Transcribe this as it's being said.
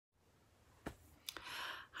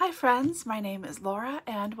Hi friends, my name is Laura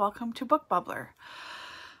and welcome to Book Bubbler.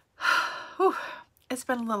 Whew, it's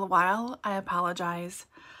been a little while, I apologize.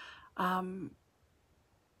 The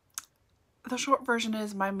short version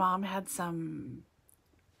is my mom had some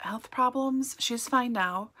health problems. She's fine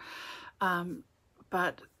now,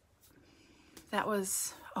 but that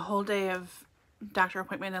was a whole day of doctor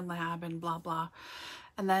appointment and lab and blah blah.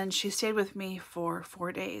 And then she stayed with me for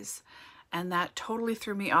 4 days. And that totally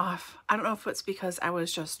threw me off. I don't know if it's because I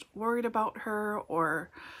was just worried about her or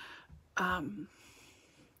if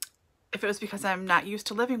it was because I'm not used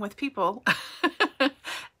to living with people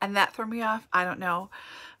and that threw me off. I don't know.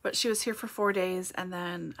 But she was here for 4 days and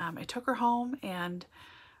then I took her home and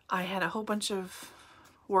I had a whole bunch of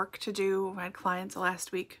work to do. I had clients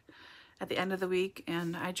last week at the end of the week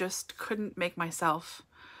and I just couldn't make myself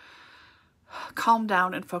calm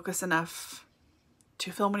down and focus enough to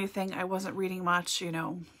film anything. I wasn't reading much, you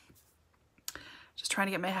know, just trying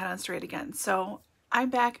to get my head on straight again. So I'm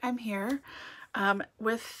back, I'm here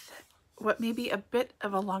with what may be a bit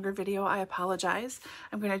of a longer video. I apologize.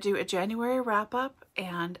 I'm going to do a January wrap up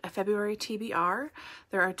and a February TBR.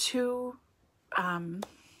 There are two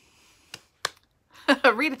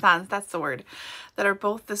readathons, that's the word, that are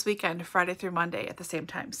both this weekend, Friday through Monday at the same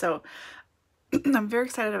time. So I'm very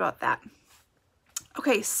excited about that.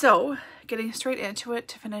 Okay, so getting straight into it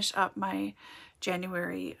to finish up my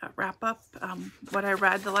January wrap-up. What I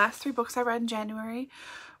read, the last 3 books I read in January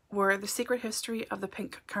were The Secret History of the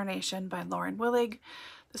Pink Carnation by Lauren Willig.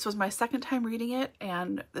 This was my second time reading it,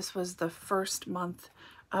 and this was the first month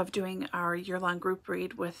of doing our year-long group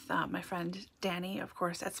read with my friend Danny, of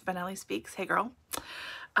course, at Spinelli Speaks. Hey, girl.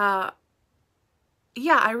 Yeah,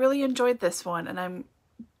 I really enjoyed this one, and I'm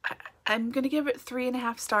going to give it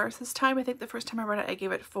 3.5 stars this time. I think the first time I read it, I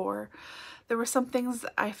gave it 4. There were some things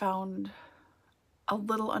I found a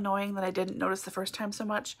little annoying that I didn't notice the first time so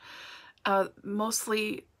much.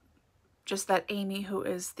 Mostly just that Aimee, who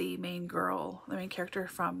is the main girl, the main character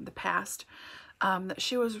from the past, that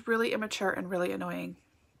she was really immature and really annoying.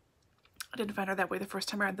 I didn't find her that way the first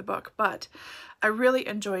time I read the book, but I really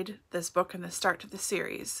enjoyed this book and the start to the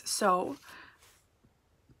series. So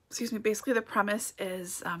excuse me, basically the premise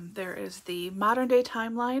is there is the modern day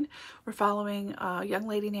timeline. We're following a young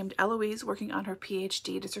lady named Eloise working on her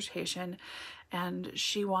PhD dissertation, and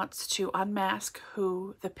she wants to unmask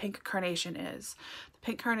who the Pink Carnation is. The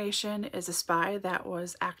Pink Carnation is a spy that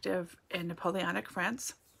was active in Napoleonic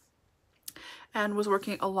France and was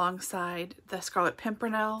working alongside the Scarlet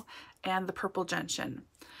Pimpernel and the Purple Gentian.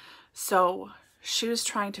 So she was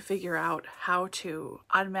trying to figure out how to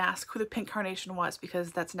unmask who the Pink Carnation was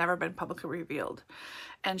because that's never been publicly revealed.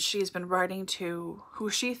 And she's been writing to who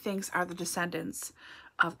she thinks are the descendants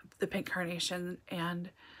of the Pink Carnation, and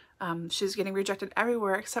she's getting rejected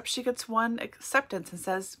everywhere except she gets one acceptance and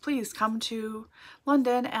says, please come to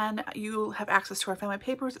London and you'll have access to our family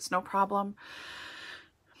papers. It's no problem.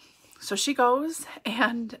 So she goes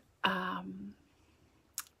and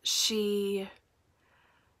she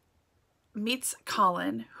meets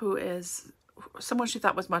Colin, who is someone she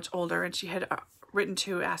thought was much older, and she had written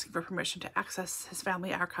to asking for permission to access his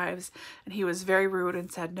family archives, and he was very rude and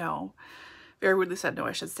said no. Very rudely said no,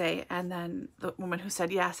 I should say. And then the woman who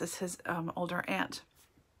said yes is his older aunt.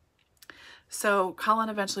 So Colin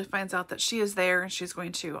eventually finds out that she is there and she's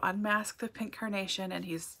going to unmask the Pink Carnation, and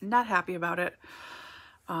he's not happy about it.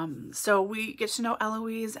 So we get to know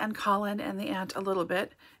Eloise and Colin and the aunt a little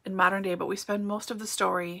bit in modern day, but we spend most of the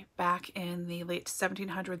story back in the late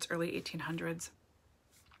 1700s, early 1800s.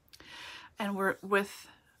 And we're with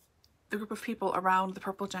the group of people around the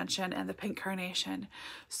Purple Gentian and the Pink Carnation.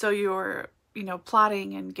 So you're, you know,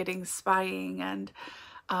 plotting and getting spying and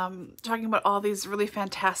talking about all these really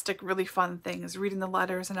fantastic, really fun things, reading the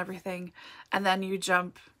letters and everything. And then you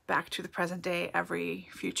jump back to the present day every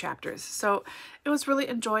few chapters. So it was really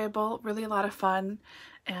enjoyable, really a lot of fun.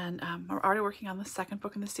 And we're already working on the second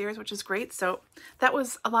book in the series, which is great. So that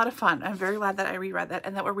was a lot of fun. I'm very glad that I reread that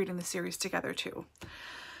and that we're reading the series together too.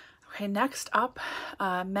 Okay, next up,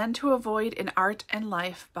 Men to Avoid in Art and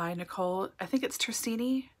Life by Nicole. I think it's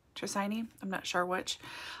Tersigni, I'm not sure which.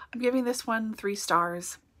 I'm giving this one 3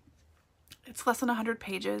 stars. It's less than 100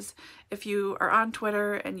 pages. If you are on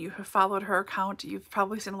Twitter and you have followed her account, you've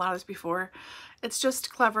probably seen a lot of this before. It's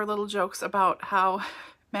just clever little jokes about how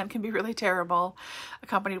men can be really terrible,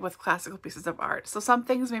 accompanied with classical pieces of art. So some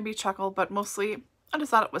things made me chuckle, but mostly I just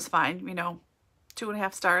thought it was fine, you know,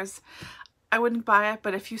 2.5 stars. I wouldn't buy it,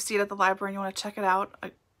 but if you see it at the library and you want to check it out,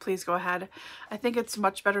 please go ahead. I think it's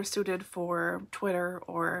much better suited for Twitter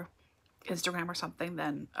or Instagram or something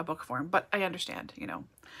than a book form, but I understand, you know.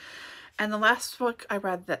 And the last book I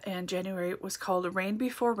read that in January was called Rain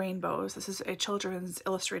Before Rainbows. This is a children's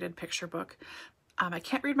illustrated picture book. I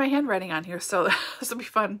can't read my handwriting on here, so this will be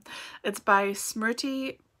fun. It's by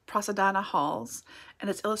Smriti, Prasadana-Halls,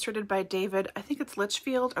 and it's illustrated by David, I think it's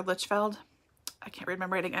Litchfield or Litchfield. I can't read my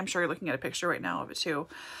writing. I'm sure you're looking at a picture right now of it too.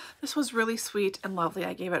 This was really sweet and lovely.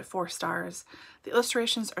 I gave it 4 stars. The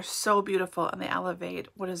illustrations are so beautiful and they elevate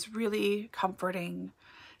what is really comforting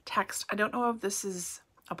text. I don't know if this is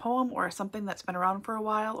a poem or something that's been around for a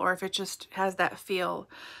while, or if it just has that feel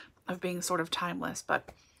of being sort of timeless, but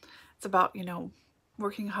it's about, you know,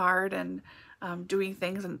 working hard and doing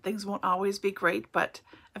things, and things won't always be great, but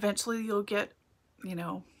eventually you'll get, you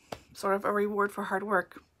know, sort of a reward for hard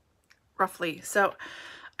work, roughly. So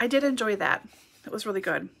I did enjoy that. It was really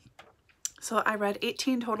good. So I read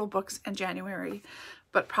 18 total books in January,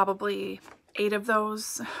 but probably 8 of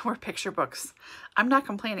those were picture books. I'm not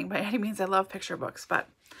complaining by any means. I love picture books, but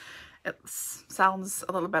it sounds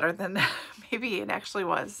a little better than maybe it actually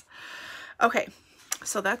was. Okay,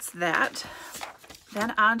 so that's that.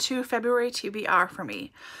 Then on to February TBR for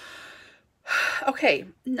me. Okay,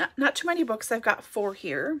 not too many books. I've got 4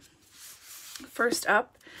 here. First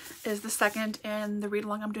up is the second in the read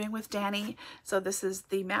along I'm doing with Danny. So this is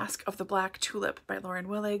The Masque of the Black Tulip by Lauren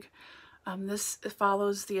Willig. This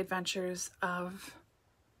follows the adventures of,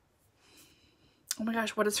 oh my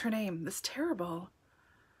gosh, what is her name? This terrible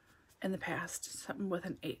in the past, something with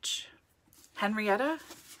an H. Henrietta?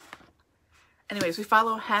 Anyways, we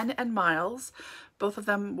follow Hen and Miles. Both of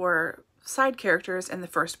them were side characters in the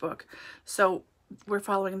first book. So we're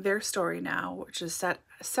following their story now, which is set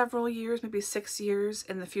several years, maybe 6 years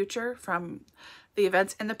in the future from the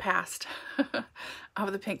events in the past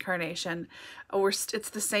of the Pink Carnation. It's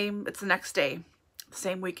the next day,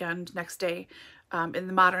 same weekend, next day, in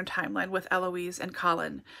the modern timeline with Eloise and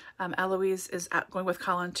Colin. Eloise is going with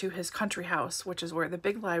Colin to his country house, which is where the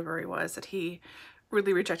big library was that he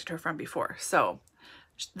really rejected her from before. So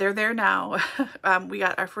they're there now. We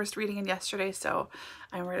got our first reading in yesterday, so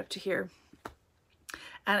I'm right up to here.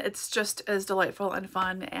 And it's just as delightful and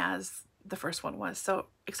fun as the first one was. So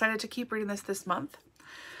excited to keep reading this month.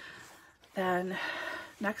 Then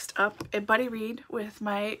next up, a buddy read with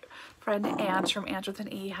my friend Ange from Ange with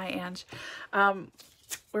an E. Hi, Ange.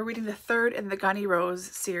 We're reading the third in the Gunny Rose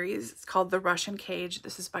series. It's called The Russian Cage.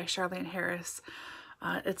 This is by Charlaine Harris.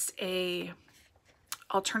 It's a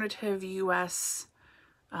alternative U.S.,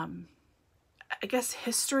 I guess,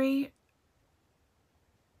 history.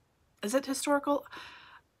 Is it historical?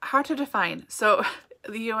 Hard to define. So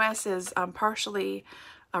the U.S. is partially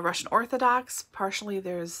Russian Orthodox, partially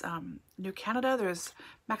there's New Canada, there's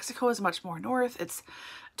Mexico is much more north. It's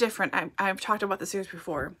different. I've talked about the series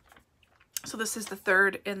before. So this is the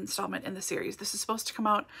third installment in the series. This is supposed to come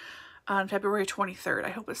out on February 23rd. I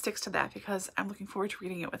hope it sticks to that because I'm looking forward to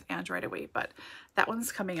reading it with Ange right away, but that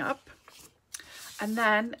one's coming up. And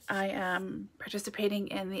then I am participating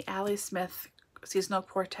in the Allie Smith seasonal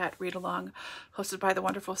quartet read along hosted by the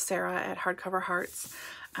wonderful Sarah at Hardcover Hearts,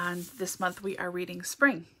 and this month we are reading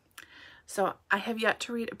Spring. So I have yet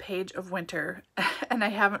to read a page of Winter, and I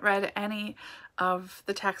haven't read any of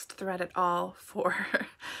the text thread at all for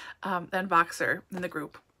the Unboxer in the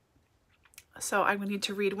group. So I'm going to need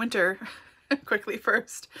to read Winter quickly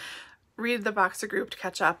first, read the Boxer group to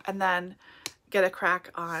catch up, and then get a crack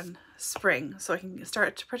on Spring so I can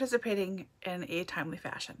start participating in a timely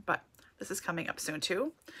fashion. But this is coming up soon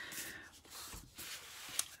too.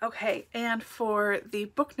 Okay, and for the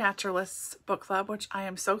Book Naturalists Book Club, which I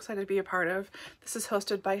am so excited to be a part of, this is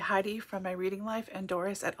hosted by Heidi from My Reading Life and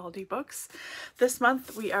Doris at Aldi Books. This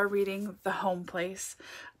month we are reading The Home Place,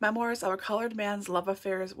 Memoirs of a Colored Man's Love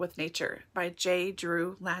Affairs with Nature by J.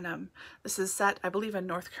 Drew Lanham. This is set, I believe, in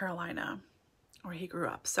North Carolina, where he grew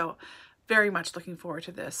up. So very much looking forward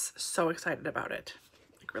to this. So excited about it.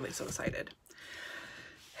 Like really so excited.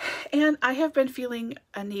 And I have been feeling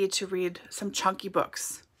a need to read some chunky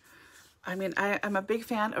books. I mean, I'm a big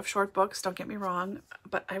fan of short books, don't get me wrong,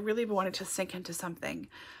 but I really wanted to sink into something,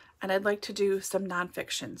 and I'd like to do some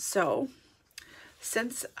nonfiction. So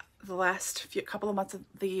since the last couple of months of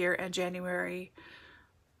the year and January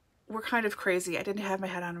were kind of crazy, I didn't have my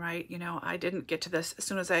head on right, you know, I didn't get to this as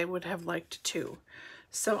soon as I would have liked to.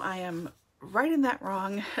 So I am righting that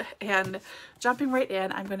wrong and jumping right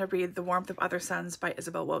in. I'm going to read The Warmth of Other Suns by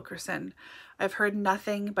Isabel Wilkerson. I've heard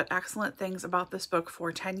nothing but excellent things about this book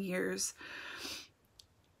for 10 years.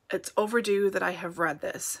 It's overdue that I have read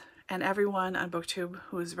this, And everyone on BookTube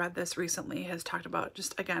who's read this recently has talked about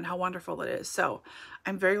just, again, how wonderful it is. So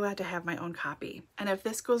I'm very glad to have my own copy. And if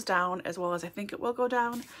this goes down as well as I think it will go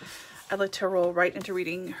down, I'd like to roll right into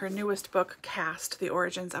reading her newest book, Caste, The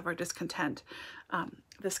Origins of Our Discontent.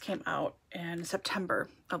 This came out in September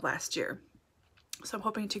of last year. So I'm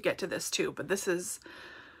hoping to get to this too, but this is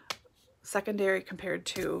secondary compared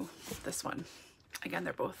to this one. Again,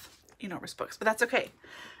 they're both enormous books, but that's okay.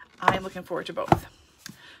 I'm looking forward to both.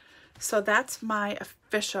 So that's my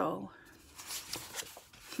official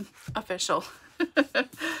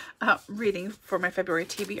reading for my February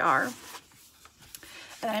TBR.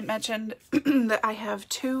 And I mentioned that I have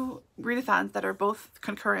 2 readathons that are both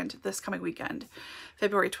concurrent this coming weekend,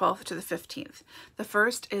 February 12th to the 15th. The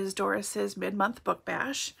first is Doris's mid-month book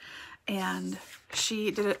bash, and she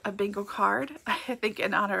did a bingo card, I think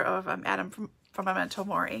in honor of Adam from Memento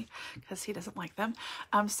Mori, because he doesn't like them.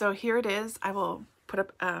 So here it is. I will put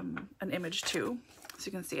up an image too, so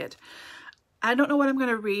you can see it. I don't know what I'm going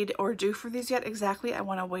to read or do for these yet exactly. I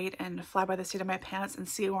want to wait and fly by the seat of my pants and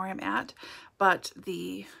see where I'm at. But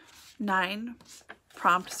the 9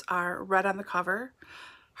 prompts are red on the cover,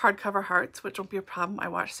 hardcover hearts, which won't be a problem. I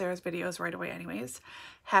watched Sarah's videos right away anyways.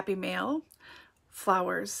 Happy mail,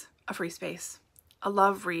 flowers, a free space, a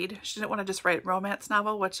love read. She didn't want to just write romance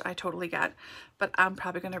novel, which I totally get, but I'm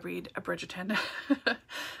probably going to read a Bridgerton.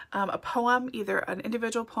 A poem, either an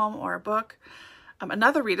individual poem or a book.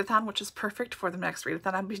 Another readathon, which is perfect for the next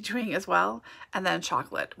readathon I'll be doing as well. And then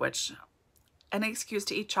chocolate, which any excuse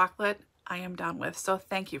to eat chocolate, I am down with. So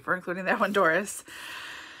thank you for including that one, Doris.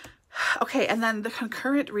 Okay, and then the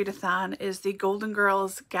concurrent readathon is the Golden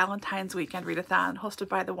Girls Galentine's Weekend readathon, hosted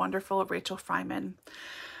by the wonderful Rachel Fryman.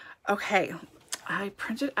 Okay, I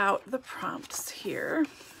printed out the prompts here,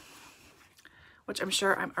 which I'm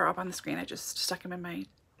sure are up on the screen. I just stuck them in my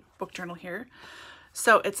book journal here.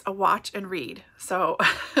 So it's a watch and read. So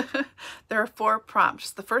there are 4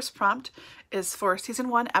 prompts. The first prompt is for season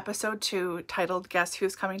 1, episode 2, titled Guess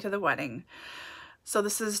Who's Coming to the Wedding. So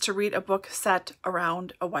this is to read a book set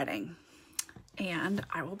around a wedding. And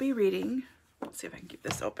I will be reading, let's see if I can keep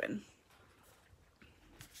this open.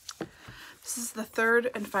 This is the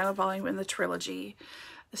 3rd and final volume in the trilogy.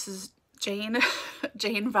 This is Jane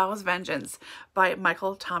Vows Vengeance by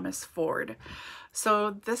Michael Thomas Ford.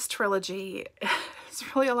 So this trilogy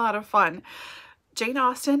is really a lot of fun. Jane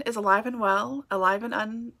Austen is alive and well, alive and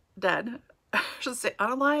undead. I should say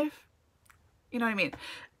unalive. You know what I mean?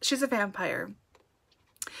 She's a vampire.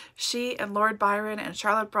 She and Lord Byron and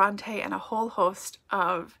Charlotte Bronte and a whole host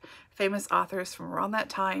of famous authors from around that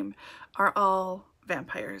time are all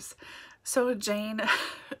vampires. So Jane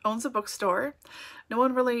owns a bookstore. No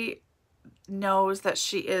one really knows that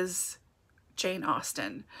she is Jane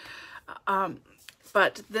Austen.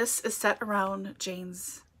 But this is set around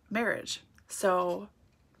Jane's marriage. So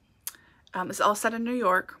it's all set in New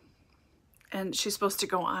York, and she's supposed to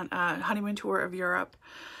go on a honeymoon tour of Europe.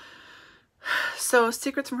 So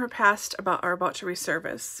secrets from her past are about to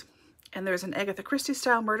resurface. And there's an Agatha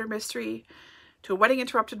Christie-style murder mystery, to a wedding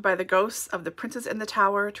interrupted by the ghosts of the princes in the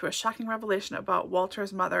tower, to a shocking revelation about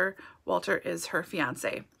Walter's mother. Walter is her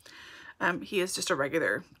fiance. He is just a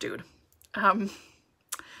regular dude.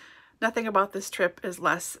 Nothing about this trip is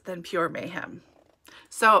less than pure mayhem.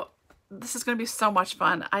 So this is going to be so much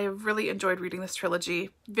fun. I have really enjoyed reading this trilogy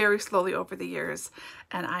very slowly over the years,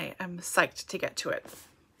 and I am psyched to get to it.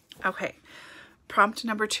 Okay, prompt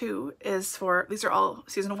number 2 is for, these are all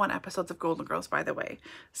season 1 episodes of Golden Girls, by the way.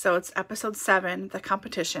 So it's episode 7, The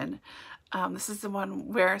Competition. This is the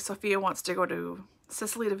one where Sophia wants to go to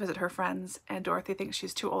Sicily to visit her friends, and Dorothy thinks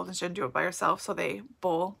she's too old and shouldn't do it by herself, so they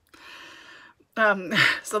bowl.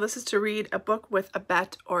 So this is to read a book with a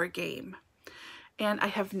bet or a game. And I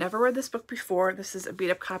have never read this book before. This is a beat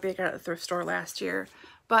up copy I got at the thrift store last year,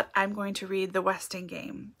 but I'm going to read The Westing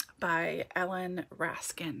Game by Ellen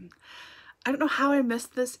Raskin. I don't know how I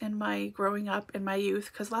missed this in my growing up, in my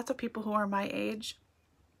youth, because lots of people who are my age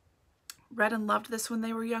read and loved this when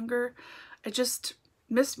they were younger. It just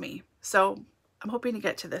missed me. So I'm hoping to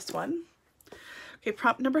get to this one. Okay,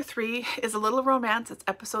 prompt number 3 is a little romance. It's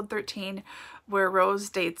episode 13, where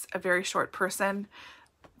Rose dates a very short person.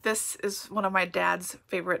 This is one of my dad's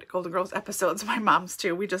favorite Golden Girls episodes, my mom's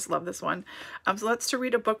too. We just love this one. So let's to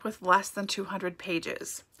read a book with less than 200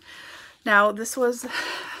 pages. Now, this was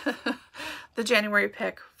the January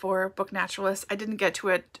pick for Book Naturalists. I didn't get to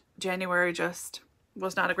it. January just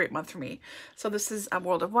was not a great month for me. So this is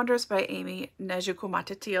World of Wonders by Aimee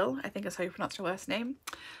Nezhukumatathil, I think is how you pronounce her last name.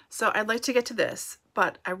 So I'd like to get to this,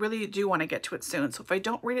 but I really do want to get to it soon. So if I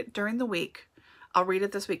don't read it during the week, I'll read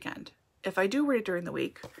it this weekend. If I do read it during the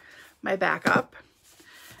week, my backup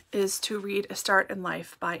is to read A Start in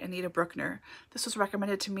Life by Anita Brookner. This was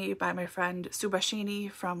recommended to me by my friend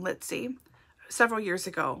Subhashini from Litsy several years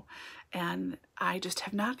ago, and I just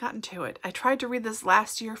have not gotten to it. I tried to read this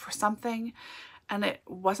last year for something, and it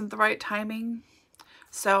wasn't the right timing,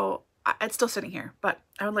 so it's still sitting here, but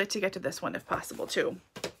I would like to get to this one if possible too.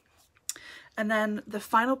 And then the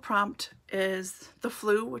final prompt is The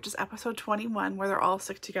Flu, which is episode 21, where they're all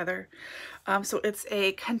sick together. So it's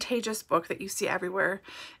a contagious book that you see everywhere.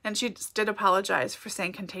 And she did apologize for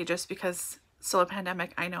saying contagious because still a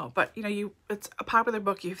pandemic, I know. But, you know, it's a popular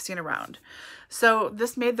book you've seen around. So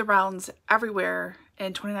this made the rounds everywhere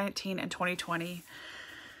in 2019 and 2020.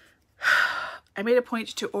 I made a point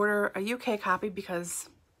to order a UK copy because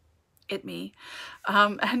me,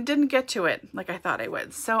 and didn't get to it like I thought I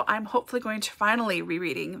would. So I'm hopefully going to finally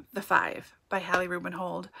rereading The Five by Hallie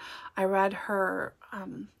Rubenhold. I read her,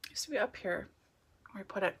 used to be up here where I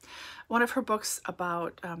put it, one of her books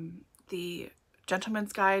about the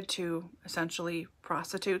gentleman's guide to essentially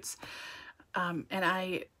prostitutes. And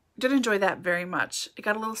I did enjoy that very much. It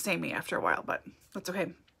got a little samey after a while, but that's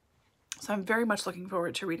okay. So I'm very much looking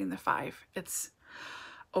forward to reading The Five. It's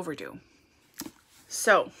overdue.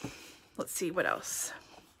 So let's see what else.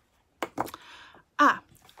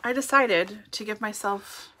 I decided to give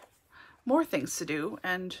myself more things to do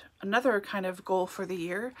and another kind of goal for the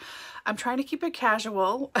year. I'm trying to keep it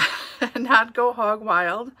casual and not go hog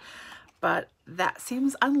wild, but that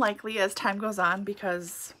seems unlikely as time goes on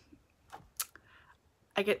because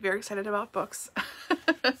I get very excited about books.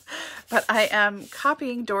 But I am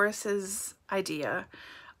copying Doris's idea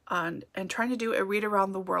and trying to do a read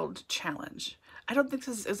around the world challenge. I don't think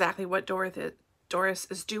this is exactly what Doris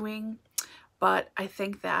is doing, but I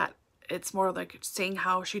think that it's more like seeing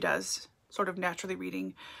how she does sort of naturally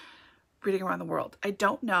reading around the world. I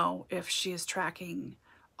don't know if she is tracking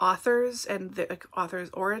authors and the author's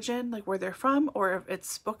origin, like where they're from, or if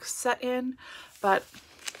it's books set in, but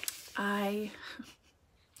I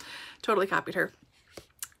totally copied her.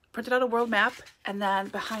 Printed out a world map, and then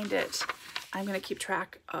behind it, I'm going to keep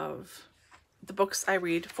track of the books I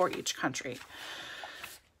read for each country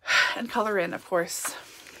and color in, of course,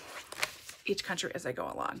 each country as I go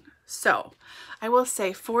along. So I will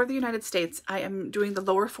say for the United States, I am doing the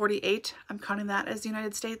lower 48. I'm counting that as the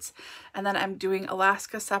United States. And then I'm doing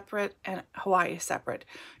Alaska separate and Hawaii separate,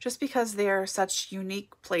 just because they are such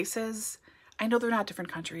unique places. I know they're not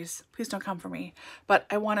different countries. Please don't come for me. But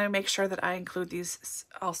I want to make sure that I include these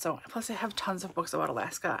also. Plus I have tons of books about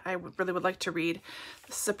Alaska I really would like to read.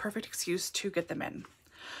 This is a perfect excuse to get them in.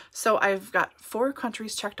 So I've got 4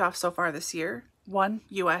 countries checked off so far this year. 1,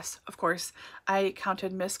 US, of course. I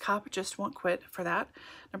counted Miss Cop Just Won't Quit for that.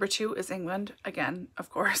 Number 2 is England, again, of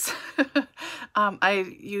course.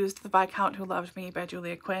 I used The Viscount Who Loved Me by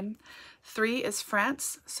Julia Quinn. 3 is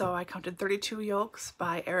France, so I counted 32 Yolks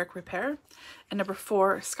by Eric Ripert. And number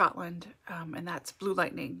 4, Scotland, and that's Blue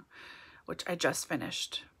Lightning, which I just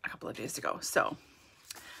finished a couple of days ago. So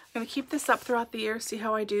I'm going to keep this up throughout the year, see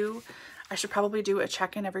how I do. I should probably do a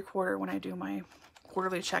check-in every quarter when I do my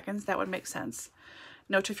quarterly check-ins. That would make sense.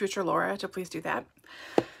 Note to future Laura to please do that.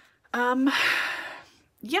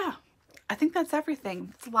 Yeah, I think that's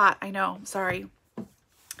everything. It's a lot, I know, sorry.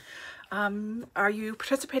 Are you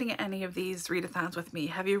participating in any of these readathons with me?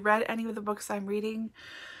 Have you read any of the books I'm reading?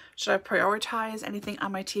 Should I prioritize anything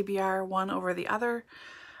on my TBR one over the other?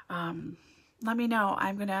 Let me know.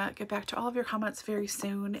 I'm gonna get back to all of your comments very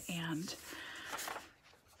soon, and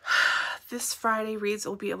this Friday reads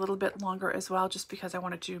will be a little bit longer as well, just because I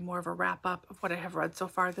want to do more of a wrap up of what I have read so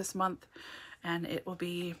far this month, and it will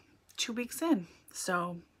be 2 weeks in.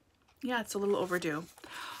 So yeah, it's a little overdue.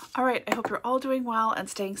 All right, I hope you're all doing well and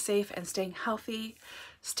staying safe and staying healthy,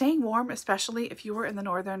 staying warm, especially if you were in the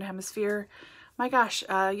Northern Hemisphere. My gosh,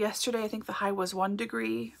 yesterday I think the high was 1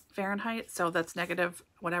 degree Fahrenheit, so that's negative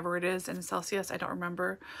whatever it is in Celsius, I don't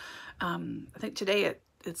remember. I think today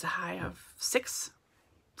it's a high of 6,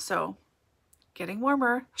 so getting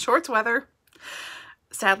warmer. Shorts weather.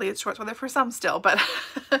 Sadly, it's shorts weather for some still, but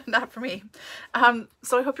not for me.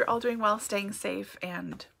 So I hope you're all doing well, staying safe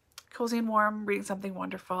and cozy and warm, reading something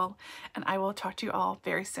wonderful, and I will talk to you all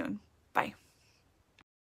very soon. Bye.